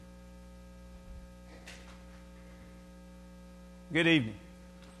Good evening.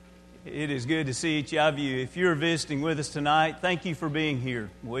 It is good to see each of you. If you're visiting with us tonight, thank you for being here.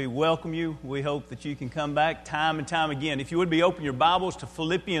 We welcome you. We hope that you can come back time and time again. If you would be open your Bibles to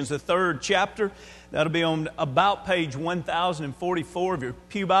Philippians, the 3rd chapter. That'll be on about page 1044 of your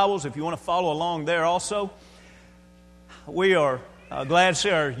pew Bibles if you want to follow along there also. We are glad to see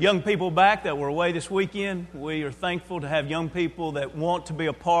our young people back that were away this weekend. We are thankful to have young people that want to be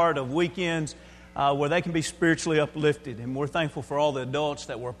a part of weekends where they can be spiritually uplifted. And we're thankful for all the adults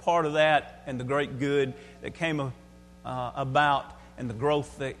that were a part of that and the great good that came about and the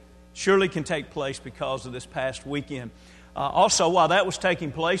growth that surely can take place because of this past weekend. Also, while that was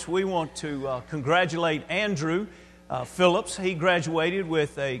taking place, we want to congratulate Andrew Phillips. He graduated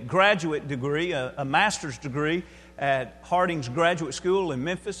with a graduate degree, a master's degree at Harding's Graduate School in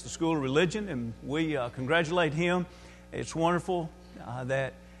Memphis, the School of Religion, and we congratulate him. It's wonderful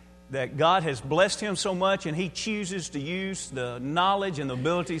that God has blessed him so much, and he chooses to use the knowledge and the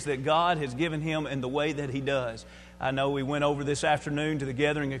abilities that God has given him in the way that he does. I know we went over this afternoon to the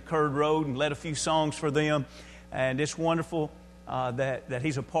gathering at Curd Road and led a few songs for them, and it's wonderful that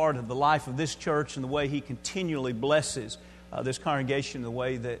he's a part of the life of this church and the way he continually blesses this congregation, the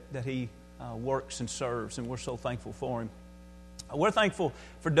way that he works and serves, and we're so thankful for him. We're thankful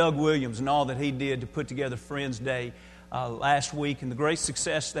for Doug Williams and all that he did to put together Friends Day last week and the great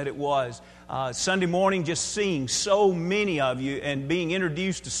success that it was. Sunday morning, just seeing so many of you and being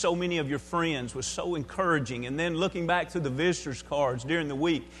introduced to so many of your friends was so encouraging. And then looking back through the visitors cards during the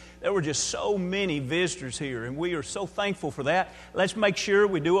week, there were just so many visitors here, and we are so thankful for that. Let's make sure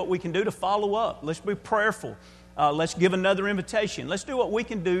we do what we can do to follow up. Let's be prayerful. Let's give another invitation. Let's do what we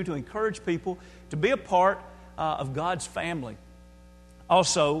can do to encourage people to be a part of God's family.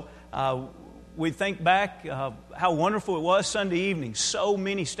 Also, we think back how wonderful it was Sunday evening. So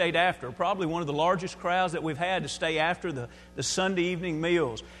many stayed after. Probably one of the largest crowds that we've had to stay after the Sunday evening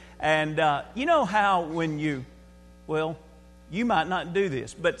meals. And you know how when you might not do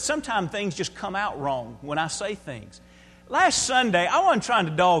this, but sometimes things just come out wrong when I say things. Last Sunday, I wasn't trying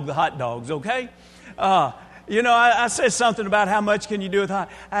to dog the hot dogs, okay? I said something about how much can you do with hot.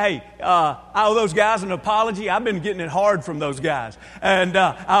 Hey, I owe those guys an apology. I've been getting it hard from those guys. And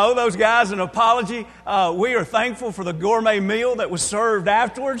I owe those guys an apology. We are thankful for the gourmet meal that was served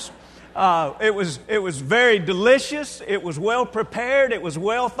afterwards. It was very delicious. It was well prepared. It was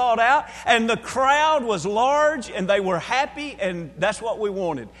well thought out. And the crowd was large, and they were happy, and that's what we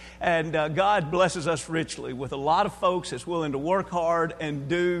wanted. And God blesses us richly with a lot of folks that's willing to work hard and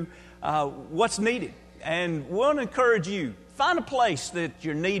do what's needed. And we want to encourage you, find a place that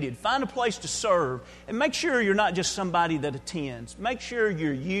you're needed. Find a place to serve. And make sure you're not just somebody that attends. Make sure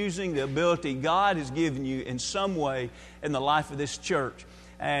you're using the ability God has given you in some way in the life of this church.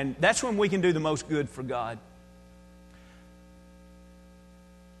 And that's when we can do the most good for God.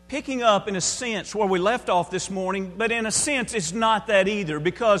 Picking up in a sense where we left off this morning, but in a sense it's not that either.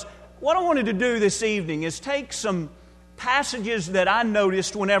 Because what I wanted to do this evening is take some passages that I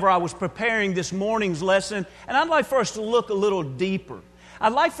noticed whenever I was preparing this morning's lesson, and I'd like for us to look a little deeper.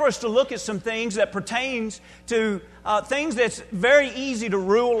 I'd like for us to look at some things that pertains to things that's very easy to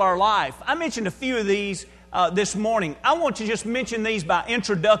rule our life. I mentioned a few of these this morning. I want to just mention these by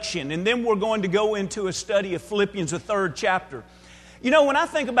introduction, and then we're going to go into a study of Philippians, the 3rd chapter. You know, when I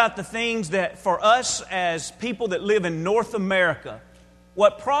think about the things that for us as people that live in North America,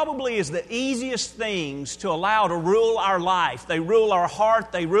 what probably is the easiest things to allow to rule our life. They rule our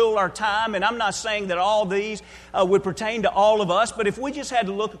heart, they rule our time, and I'm not saying that all these would pertain to all of us, but if we just had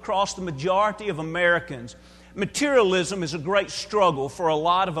to look across the majority of Americans, materialism is a great struggle for a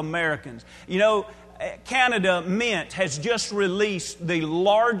lot of Americans. You know, Canada Mint has just released the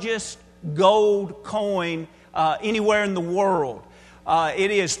largest gold coin anywhere in the world.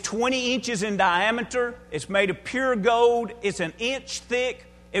 It is 20 inches in diameter. It's made of pure gold. It's an inch thick.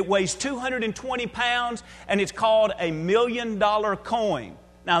 It weighs 220 pounds, and it's called a $1 million coin.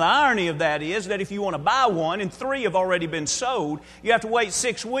 Now, the irony of that is that if you want to buy one, and 3 have already been sold, you have to wait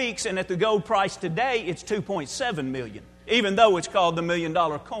 6 weeks, and at the gold price today, it's $2.7 million, even though it's called the $1 million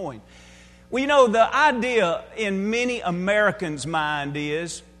coin. Well, you know, the idea in many Americans' mind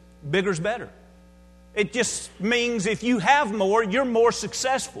is bigger's better. It just means if you have more, you're more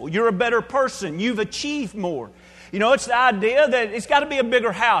successful. You're a better person. You've achieved more. You know, it's the idea that it's got to be a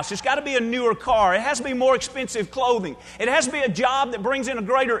bigger house. It's got to be a newer car. It has to be more expensive clothing. It has to be a job that brings in a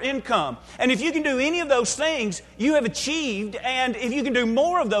greater income. And if you can do any of those things, you have achieved. And if you can do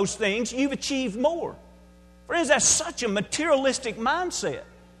more of those things, you've achieved more. Friends, that's such a materialistic mindset.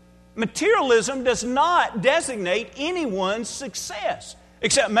 Materialism does not designate anyone's success,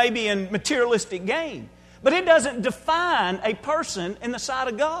 except maybe in materialistic gain. But it doesn't define a person in the sight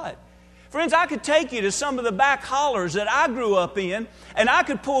of God. Friends, I could take you to some of the back hollers that I grew up in, and I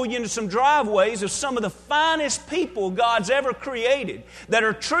could pull you into some driveways of some of the finest people God's ever created that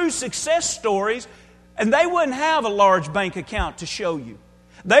are true success stories, and they wouldn't have a large bank account to show you.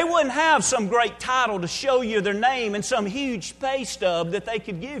 They wouldn't have some great title to show you their name and some huge pay stub that they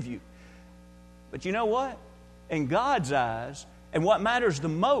could give you. But you know what? In God's eyes, and what matters the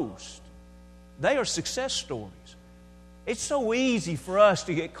most, they are success stories. It's so easy for us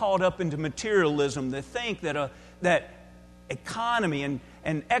to get caught up into materialism, to think that economy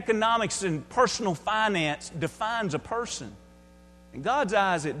and economics and personal finance defines a person. In God's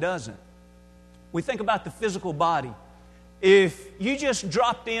eyes, it doesn't. We think about the physical body. If you just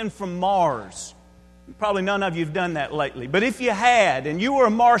dropped in from Mars, probably none of you have done that lately, but if you had, and you were a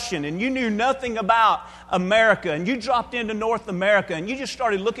Martian, and you knew nothing about America, and you dropped into North America, and you just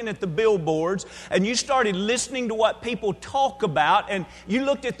started looking at the billboards, and you started listening to what people talk about, and you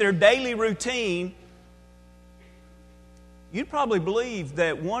looked at their daily routine, you'd probably believe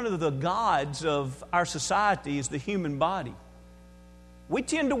that one of the gods of our society is the human body. We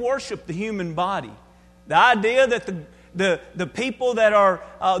tend to worship the human body. The idea that the people that are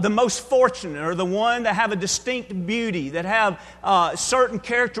the most fortunate are the one that have a distinct beauty, that have certain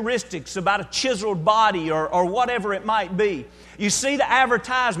characteristics about a chiseled body or whatever it might be. You see the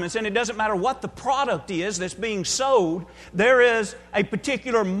advertisements, and it doesn't matter what the product is that's being sold, there is a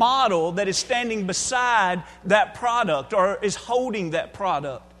particular model that is standing beside that product or is holding that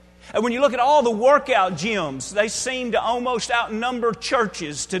product. And when you look at all the workout gyms, they seem to almost outnumber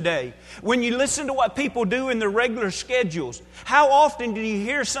churches today. When you listen to what people do in their regular schedules, how often do you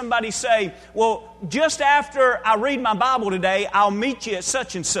hear somebody say, well, just after I read my Bible today, I'll meet you at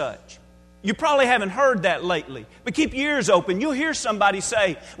such and such? You probably haven't heard that lately. But keep your ears open. You'll hear somebody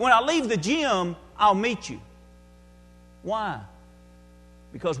say, when I leave the gym, I'll meet you. Why?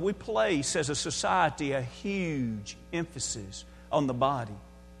 Because we place as a society a huge emphasis on the body.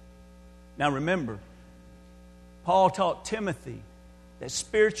 Now remember, Paul taught Timothy that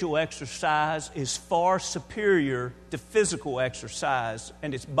spiritual exercise is far superior to physical exercise.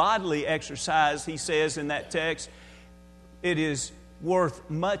 And it's bodily exercise, he says in that text, it is worth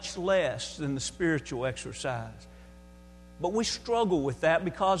much less than the spiritual exercise. But we struggle with that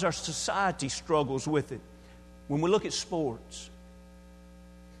because our society struggles with it. When we look at sports,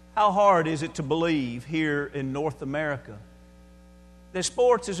 how hard is it to believe here in North America that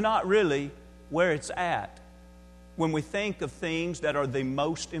sports is not really where it's at when we think of things that are the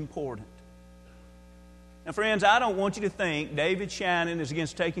most important? Now, friends, I don't want you to think David Shannon is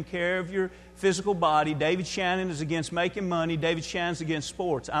against taking care of your physical body. David Shannon is against making money. David Shannon's against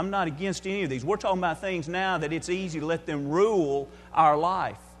sports. I'm not against any of these. We're talking about things now that it's easy to let them rule our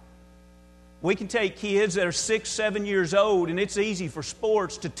life. We can take kids that are 6, 7 years old, and it's easy for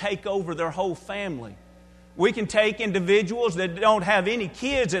sports to take over their whole family. We can take individuals that don't have any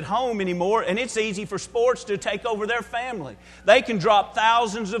kids at home anymore, and it's easy for sports to take over their family. They can drop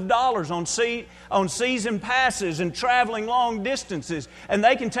thousands of dollars on season passes and traveling long distances, and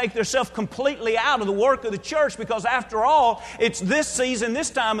they can take themselves completely out of the work of the church because, after all, it's this season, this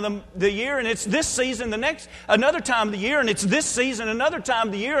time of the year, and it's this season another time of the year, and it's this season another time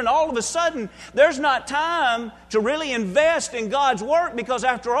of the year, and all of a sudden, there's not time to really invest in God's work because,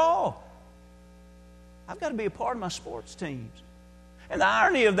 after all, I've got to be a part of my sports teams. And the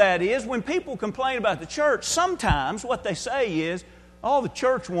irony of that is when people complain about the church, sometimes what they say is, all the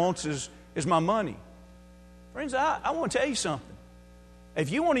church wants is my money. Friends, I want to tell you something.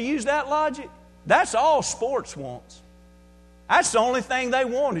 If you want to use that logic, that's all sports wants. That's the only thing they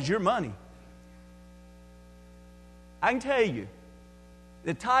want is your money. I can tell you,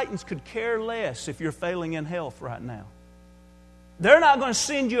 the Titans could care less if you're failing in health right now. They're not going to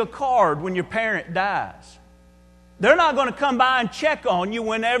send you a card when your parent dies. They're not going to come by and check on you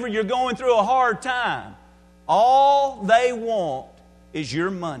whenever you're going through a hard time. All they want is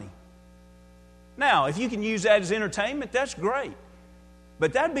your money. Now, if you can use that as entertainment, that's great.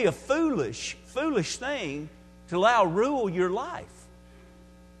 But that'd be a foolish thing to allow rule your life.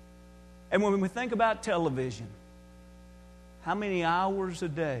 And when we think about television, how many hours a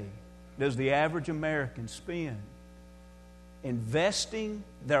day does the average American spend investing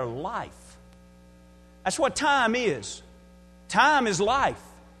their life? That's what time is. Time is life.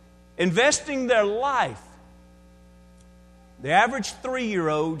 Investing their life. The average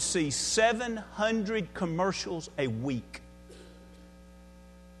 3-year-old sees 700 commercials a week.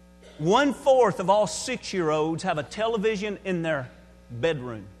 1/4 of all 6-year-olds have a television in their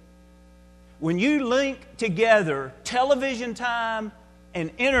bedroom. When you link together television time and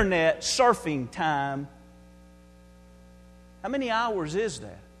internet surfing time, How many hours is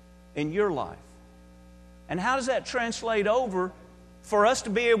that in your life? And how does that translate over for us to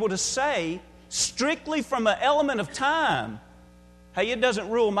be able to say, strictly from an element of time, hey, it doesn't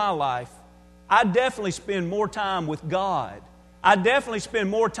rule my life. I definitely spend more time with God. I definitely spend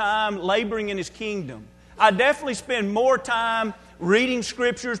more time laboring in His kingdom. I definitely spend more time reading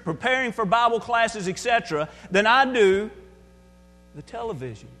Scriptures, preparing for Bible classes, etc., than I do the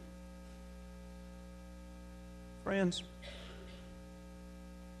television. Friends,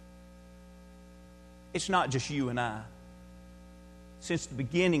 it's not just you and I. Since the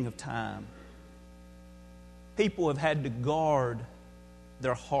beginning of time, people have had to guard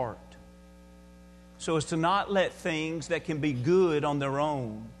their heart so as to not let things that can be good on their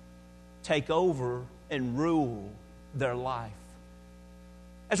own take over and rule their life.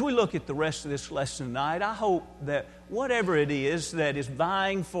 As we look at the rest of this lesson tonight, I hope that whatever it is that is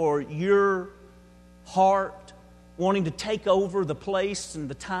vying for your heart, wanting to take over the place and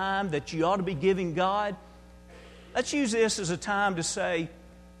the time that you ought to be giving God, let's use this as a time to say,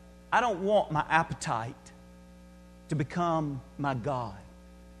 I don't want my appetite to become my God.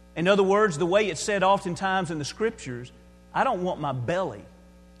 In other words, the way it's said oftentimes in the Scriptures, I don't want my belly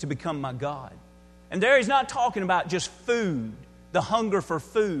to become my God. And there He's not talking about just food, the hunger for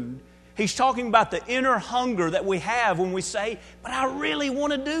food. He's talking about the inner hunger that we have when we say, but I really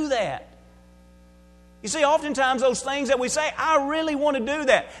want to do that. You see, oftentimes those things that we say, I really want to do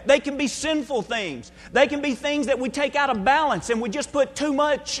that, they can be sinful things. They can be things that we take out of balance and we just put too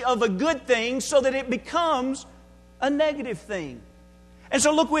much of a good thing so that it becomes a negative thing. And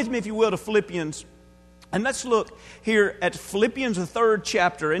so look with me, if you will, to Philippians. And let's look here at Philippians, the 3rd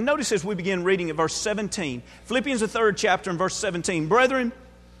chapter. And notice as we begin reading at verse 17. Philippians, the 3rd chapter and verse 17. Brethren,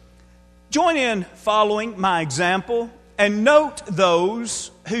 join in following my example and note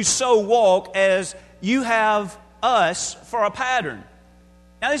those who so walk as you have us for a pattern.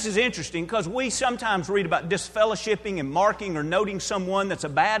 Now this is interesting because we sometimes read about disfellowshipping and marking or noting someone that's a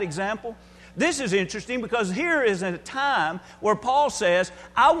bad example. This is interesting because here is a time where Paul says,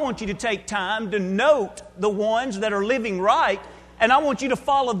 I want you to take time to note the ones that are living right, and I want you to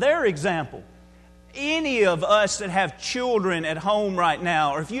follow their example. Any of us that have children at home right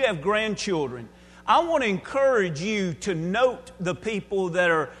now, or if you have grandchildren, I want to encourage you to note the people that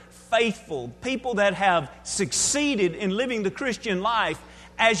are faithful, people that have succeeded in living the Christian life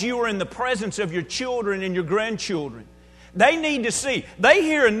as you are in the presence of your children and your grandchildren. They need to see. They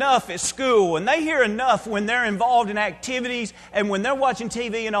hear enough at school, and they hear enough when they're involved in activities and when they're watching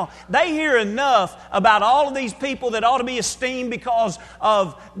TV and all. They hear enough about all of these people that ought to be esteemed because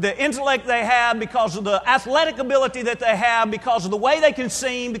of the intellect they have, because of the athletic ability that they have, because of the way they can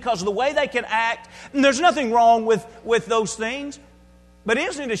sing, because of the way they can act. And there's nothing wrong with those things. But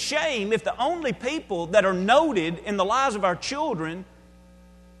isn't it a shame if the only people that are noted in the lives of our children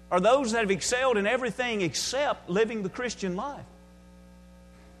are those that have excelled in everything except living the Christian life?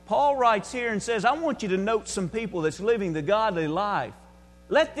 Paul writes here and says, I want you to note some people that's living the godly life.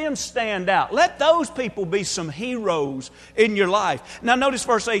 Let them stand out. Let those people be some heroes in your life. Now notice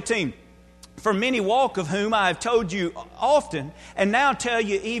verse 18. For many walk of whom I have told you often, and now tell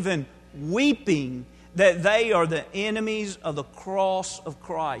you even weeping, that they are the enemies of the cross of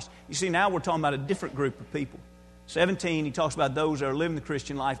Christ. You see, now we're talking about a different group of people. 17, he talks about those that are living the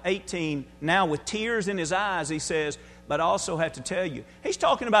Christian life. 18, now with tears in his eyes, he says, but I also have to tell you. He's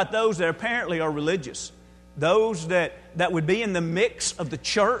talking about those that apparently are religious. Those that would be in the mix of the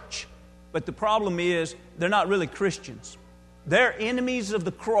church. But the problem is, they're not really Christians. They're enemies of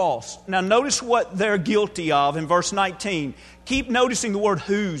the cross. Now notice what they're guilty of in verse 19. Keep noticing the word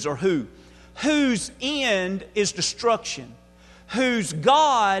whose or who. Whose end is destruction. Whose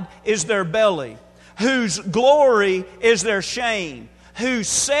God is their belly. Whose glory is their shame, who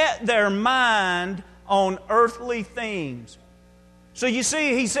set their mind on earthly things. So you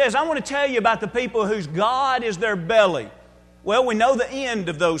see, he says, I want to tell you about the people whose God is their belly. Well, we know the end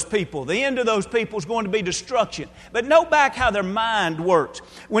of those people. The end of those people is going to be destruction. But note back how their mind works.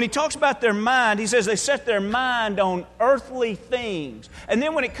 When he talks about their mind, he says they set their mind on earthly things. And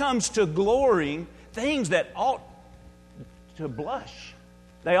then when it comes to glorying, things that ought to blush,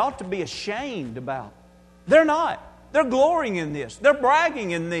 they ought to be ashamed about. They're not. They're glorying in this. They're bragging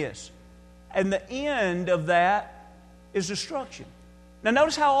in this. And the end of that is destruction. Now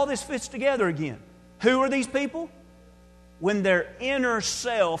notice how all this fits together again. Who are these people? When their inner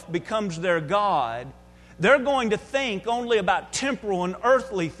self becomes their God, they're going to think only about temporal and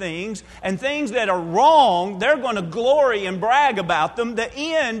earthly things, and things that are wrong, they're going to glory and brag about them. The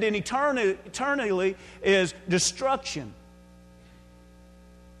end in eternally is destruction.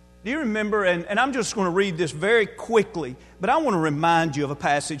 Do you remember, and I'm just going to read this very quickly, but I want to remind you of a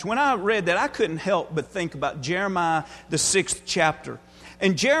passage. When I read that, I couldn't help but think about Jeremiah, the 6th chapter.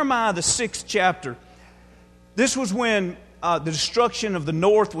 In Jeremiah, the 6th chapter, this was when the destruction of the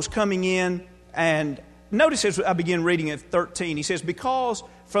north was coming in. And notice as I begin reading at 13, he says, because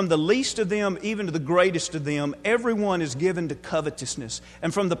from the least of them even to the greatest of them, everyone is given to covetousness.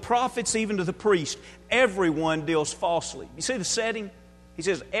 And from the prophets even to the priest, everyone deals falsely. You see the setting? He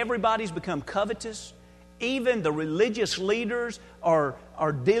says everybody's become covetous. Even the religious leaders are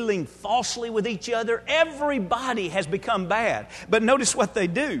dealing falsely with each other. Everybody has become bad. But notice what they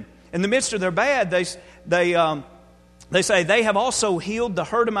do. In the midst of their bad, they say, they have also healed the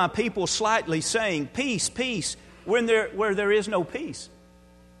hurt of my people slightly, saying, peace, peace, where there is no peace.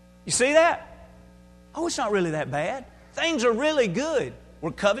 You see that? Oh, it's not really that bad. Things are really good.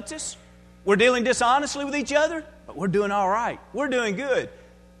 We're covetous. We're dealing dishonestly with each other, but we're doing all right. We're doing good.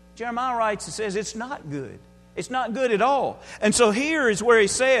 Jeremiah writes and says it's not good. It's not good at all. And so here is where he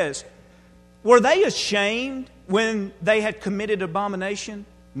says, were they ashamed when they had committed abomination?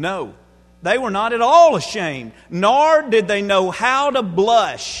 No. They were not at all ashamed, nor did they know how to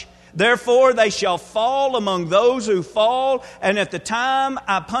blush. Therefore they shall fall among those who fall, and at the time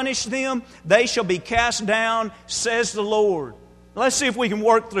I punish them, they shall be cast down, says the Lord. Let's see if we can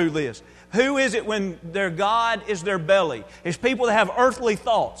work through this. Who is it when their God is their belly? It's people that have earthly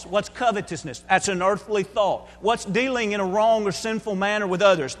thoughts. What's covetousness? That's an earthly thought. What's dealing in a wrong or sinful manner with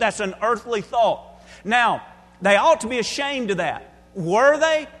others? That's an earthly thought. Now, they ought to be ashamed of that. Were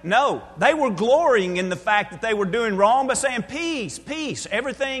they? No. They were glorying in the fact that they were doing wrong by saying, peace, peace,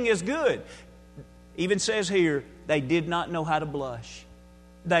 everything is good. Even says here, they did not know how to blush.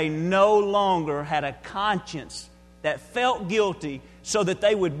 They no longer had a conscience that felt guilty so that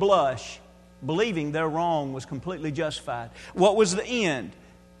they would blush, believing their wrong was completely justified. What was the end?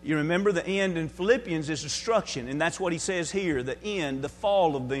 You remember the end in Philippians is destruction, and that's what he says here. The end, the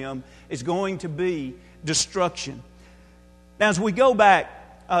fall of them, is going to be destruction. Now, as we go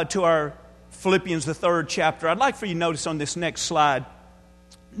back to our Philippians, the 3rd chapter, I'd like for you to notice on this next slide,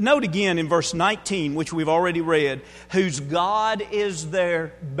 note again in verse 19, which we've already read, whose God is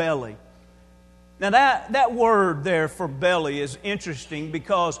their belly. Now, that word there for belly is interesting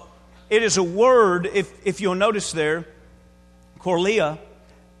because it is a word, if you'll notice there, koilia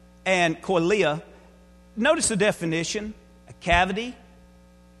and koilia. Notice the definition, a cavity,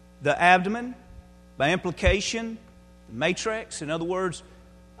 the abdomen, by implication, the matrix. In other words,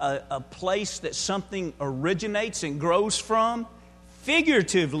 a place that something originates and grows from.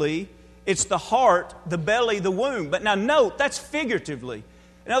 Figuratively, it's the heart, the belly, the womb. But now note, that's figuratively.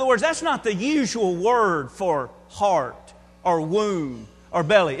 In other words, that's not the usual word for heart or womb or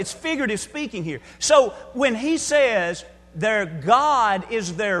belly. It's figurative speaking here. So when he says their God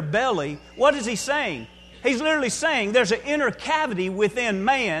is their belly, what is he saying? He's literally saying there's an inner cavity within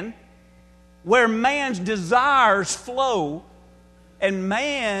man where man's desires flow, and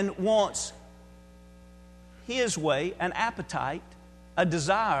man wants his way, an appetite, a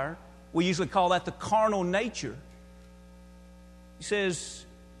desire. We usually call that the carnal nature. He says,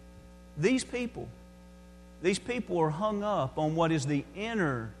 these people are hung up on what is the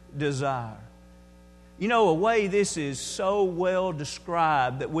inner desire. You know, a way this is so well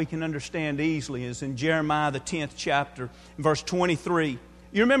described that we can understand easily is in Jeremiah, the 10th chapter, verse 23.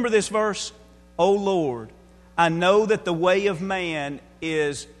 You remember this verse? O Lord, I know that the way of man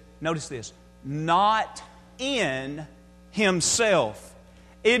is, notice this, not in himself.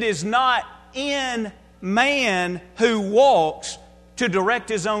 It is not in man who walks to direct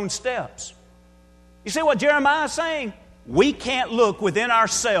his own steps. You see what Jeremiah is saying? We can't look within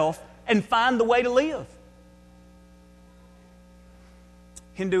ourselves and find the way to live.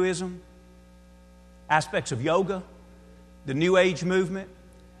 Hinduism, aspects of yoga, the New Age movement,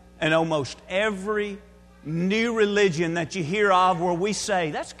 and almost every new religion that you hear of where we say,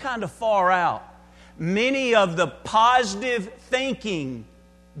 that's kind of far out. Many of the positive thinking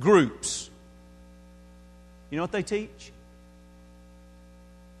groups, you know what they teach?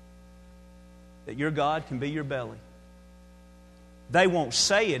 That your God can be your belly. They won't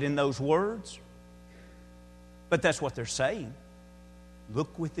say it in those words, but that's what they're saying.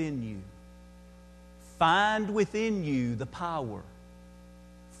 Look within you. Find within you the power.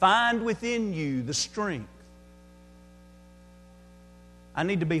 Find within you the strength. I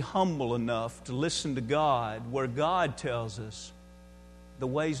need to be humble enough to listen to God where God tells us the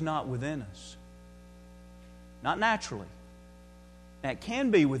way's not within us. Not naturally. That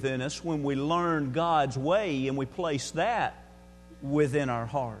can be within us when we learn God's way and we place that within our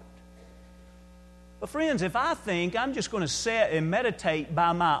heart. But friends, if I think I'm just going to sit and meditate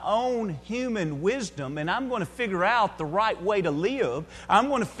by my own human wisdom and I'm going to figure out the right way to live, I'm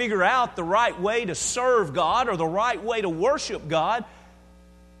going to figure out the right way to serve God or the right way to worship God,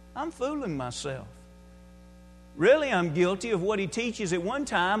 I'm fooling myself. Really, I'm guilty of what he teaches at one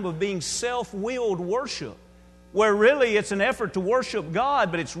time of being self-willed worship, where really it's an effort to worship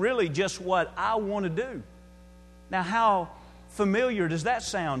God, but it's really just what I want to do. Now, how familiar does that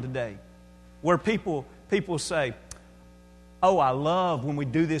sound today? Where people say, oh, I love when we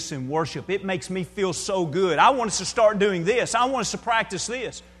do this in worship. It makes me feel so good. I want us to start doing this. I want us to practice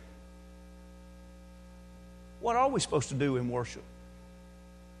this. What are we supposed to do in worship?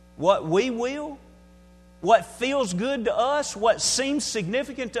 What we will? What feels good to us? What seems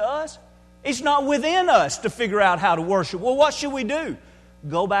significant to us? It's not within us to figure out how to worship. Well, what should we do?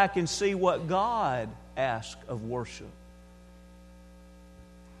 Go back and see what God asks of worship.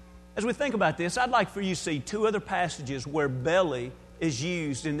 As we think about this, I'd like for you to see two other passages where belly is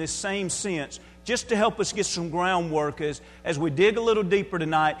used in this same sense, just to help us get some groundwork as we dig a little deeper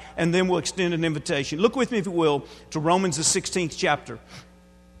tonight, and then we'll extend an invitation. Look with me, if you will, to Romans the 16th chapter.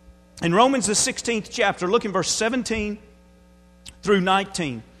 In Romans the 16th chapter, look in verse 17 through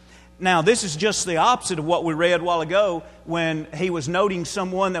 19. Now, this is just the opposite of what we read a while ago when he was noting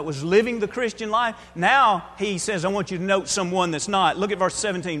someone that was living the Christian life. Now, he says, I want you to note someone that's not. Look at verse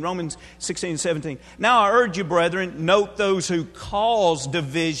 17, Romans 16, 17. Now, I urge you, brethren, note those who cause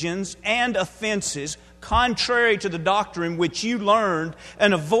divisions and offenses contrary to the doctrine which you learned,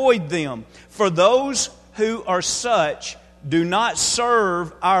 and avoid them. For those who are such do not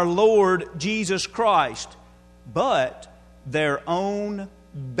serve our Lord Jesus Christ, but their own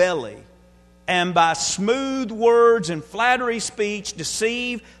belly, and by smooth words and flattery speech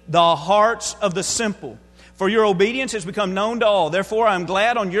deceive the hearts of the simple. For your obedience has become known to all. Therefore I am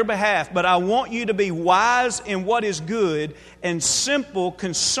glad on your behalf, but I want you to be wise in what is good and simple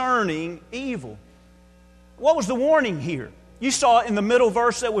concerning evil. What was the warning here? You saw it in the middle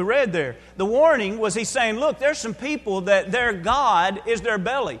verse that we read there. The warning was he's saying, look, there's some people that their God is their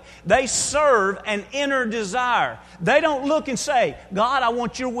belly. They serve an inner desire. They don't look and say, God, I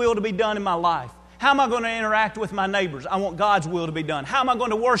want your will to be done in my life. How am I going to interact with my neighbors? I want God's will to be done. How am I going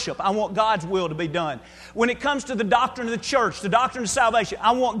to worship? I want God's will to be done. When it comes to the doctrine of the church, the doctrine of salvation,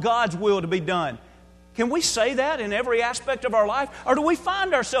 I want God's will to be done. Can we say that in every aspect of our life? Or do we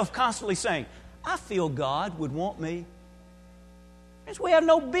find ourselves constantly saying, I feel God would want me? We have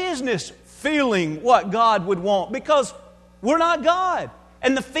no business feeling what God would want because we're not God.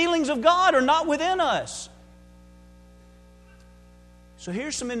 And the feelings of God are not within us. So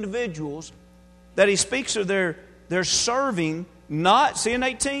here's some individuals that he speaks of they're serving not, see in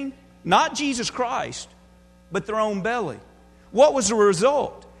 18, not Jesus Christ, but their own belly. What was the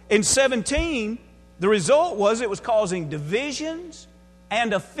result? In 17, the result was it was causing divisions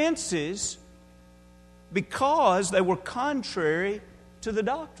and offenses because they were contrary to the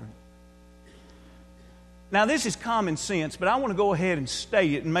doctrine. Now, this is common sense, but I want to go ahead and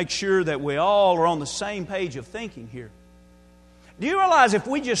state it and make sure that we all are on the same page of thinking here. Do you realize if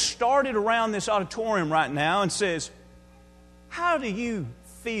we just started around this auditorium right now and says, how do you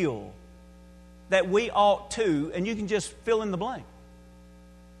feel that we ought to, and you can just fill in the blank.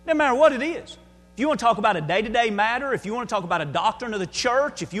 No matter what it is. If you want to talk about a day-to-day matter, if you want to talk about a doctrine of the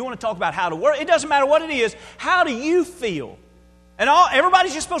church, if you want to talk about how to work, it doesn't matter what it is. How do you feel? And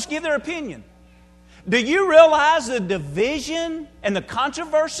everybody's just supposed to give their opinion. Do you realize the division and the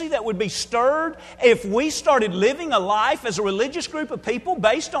controversy that would be stirred if we started living a life as a religious group of people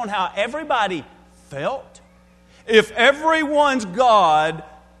based on how everybody felt? If everyone's God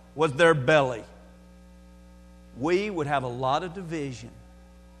was their belly, we would have a lot of division,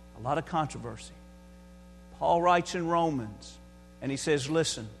 a lot of controversy. Paul writes in Romans, and he says,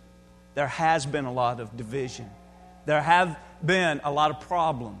 listen, there has been a lot of division. There have been a lot of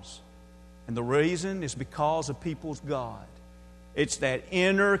problems. And the reason is because of people's God. It's that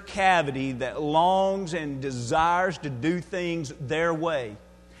inner cavity that longs and desires to do things their way.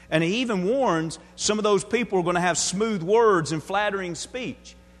 And he even warns some of those people are going to have smooth words and flattering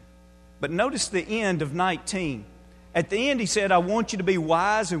speech. But notice the end of 19. At the end he said, I want you to be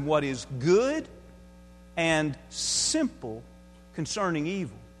wise in what is good and simple concerning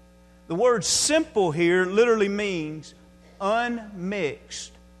evil. The word simple here literally means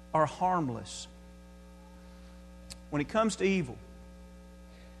unmixed or harmless. When it comes to evil,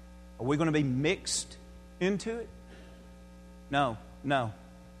 are we going to be mixed into it? No.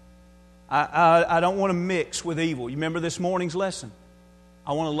 I don't want to mix with evil. You remember this morning's lesson?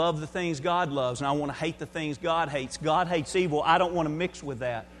 I want to love the things God loves, and I want to hate the things God hates. God hates evil. I don't want to mix with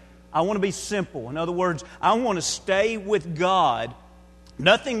that. I want to be simple. In other words, I want to stay with God,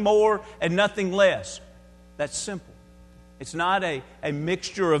 nothing more and nothing less. That's simple. It's not a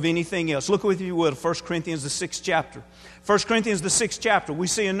mixture of anything else. Look with me, if you will, 1 Corinthians, the 6th chapter. 1 Corinthians, the 6th chapter, we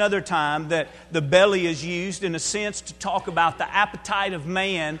see another time that the belly is used in a sense to talk about the appetite of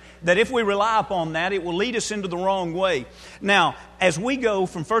man, that if we rely upon that, it will lead us into the wrong way. Now, as we go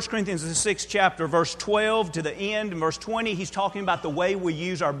from 1 Corinthians, the 6th chapter, verse 12 to the end, in verse 20, he's talking about the way we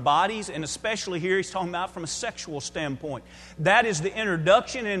use our bodies, and especially here he's talking about from a sexual standpoint. That is the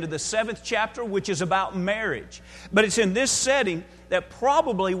introduction into the 7th chapter, which is about marriage. But it's in this setting that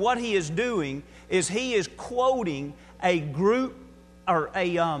probably what he is doing is he is quoting a group or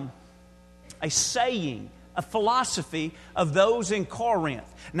a saying, a philosophy of those in Corinth.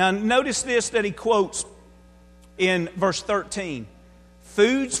 Now notice this that he quotes in verse 13.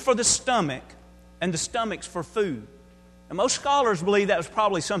 Food's for the stomach and the stomach's for food. And most scholars believe that was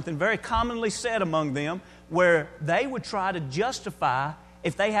probably something very commonly said among them, where they would try to justify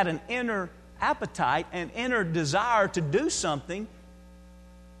if they had an inner appetite, an inner desire to do something,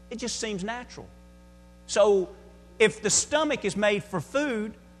 it just seems natural. So if the stomach is made for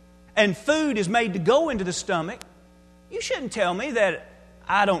food and food is made to go into the stomach, you shouldn't tell me that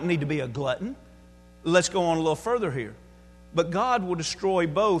I don't need to be a glutton. Let's go on a little further here. But God will destroy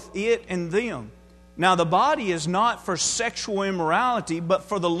both it and them. Now the body is not for sexual immorality, but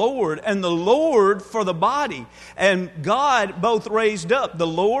for the Lord, and the Lord for the body. And God both raised up the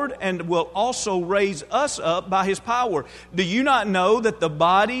Lord and will also raise us up by His power. Do you not know that the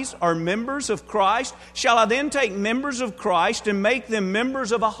bodies are members of Christ? Shall I then take members of Christ and make them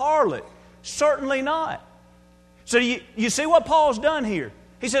members of a harlot? Certainly not. So you see what Paul's done here?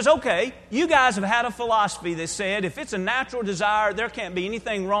 He says, okay, you guys have had a philosophy that said if it's a natural desire, there can't be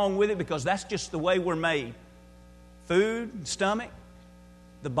anything wrong with it because that's just the way we're made. Food, and stomach,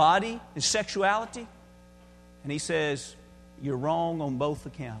 the body, and sexuality. And he says, you're wrong on both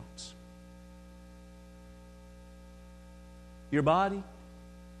accounts. Your body,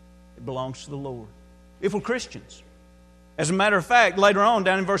 it belongs to the Lord. If we're Christians. As a matter of fact, later on,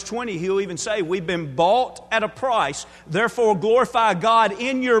 down in verse 20, he'll even say, we've been bought at a price, therefore glorify God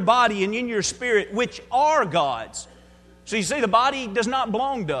in your body and in your spirit, which are God's. So you see, the body does not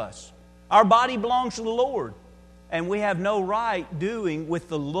belong to us. Our body belongs to the Lord. And we have no right doing with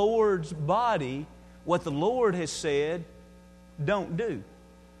the Lord's body what the Lord has said, don't do.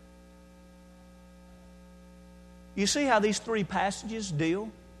 You see how these three passages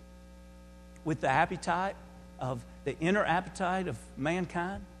deal with the appetite of the inner appetite of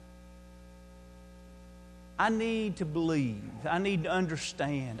mankind? I need to believe, I need to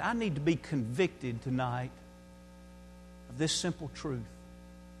understand, I need to be convicted tonight of this simple truth.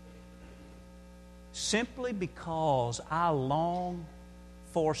 Simply because I long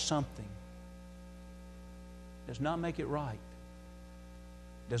for something does not make it right,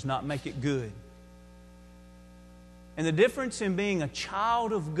 does not make it good. And the difference in being a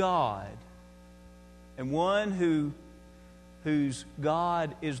child of God and one whose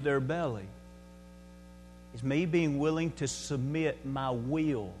God is their belly is me being willing to submit my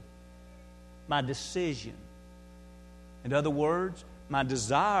will, my decision. In other words, my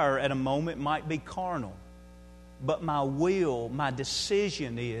desire at a moment might be carnal, but my will, my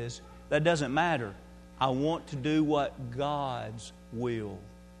decision is, that doesn't matter. I want to do what God's will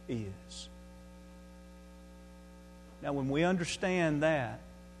is. Now, when we understand that,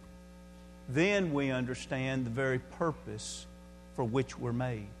 then we understand the very purpose for which we're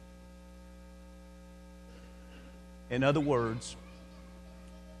made. In other words,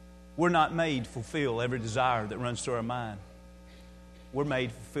 we're not made to fulfill every desire that runs through our mind. We're made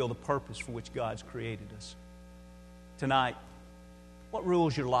to fulfill the purpose for which God's created us. Tonight, what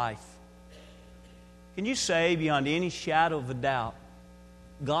rules your life? Can you say beyond any shadow of a doubt,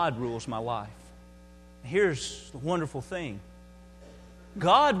 God rules my life? Here's the wonderful thing.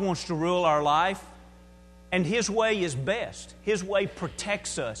 God wants to rule our life, and His way is best. His way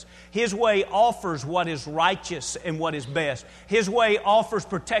protects us. His way offers what is righteous and what is best. His way offers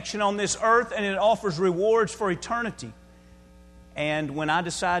protection on this earth, and it offers rewards for eternity. And when I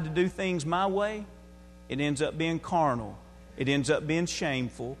decide to do things my way, it ends up being carnal. It ends up being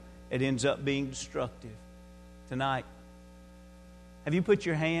shameful. It ends up being destructive. Tonight, have you put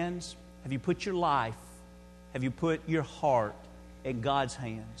your hands, have you put your life, have you put your heart in God's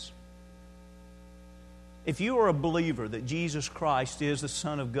hands? If you are a believer that Jesus Christ is the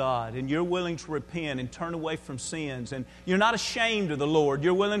Son of God and you're willing to repent and turn away from sins and you're not ashamed of the Lord,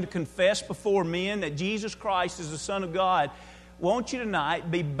 you're willing to confess before men that Jesus Christ is the Son of God, won't you tonight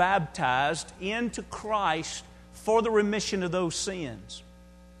be baptized into Christ for the remission of those sins?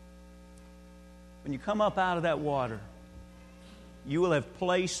 when you come up out of that water, you will have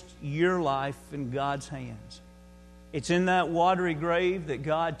placed your life in God's hands. It's in that watery grave that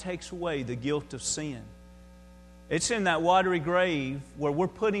God takes away the guilt of sin. It's in that watery grave where we're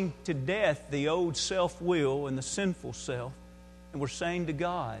putting to death the old self-will and the sinful self, and we're saying to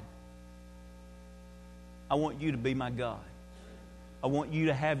God, I want you to be my God. I want you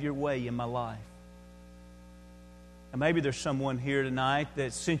to have your way in my life. And maybe there's someone here tonight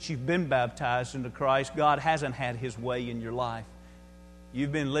that since you've been baptized into Christ, God hasn't had His way in your life.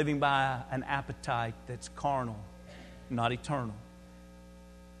 You've been living by an appetite that's carnal, not eternal.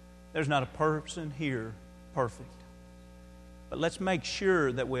 There's not a person here perfect. But let's make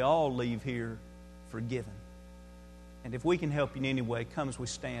sure that we all leave here forgiven. And if we can help you in any way, come as we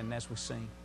stand and as we sing.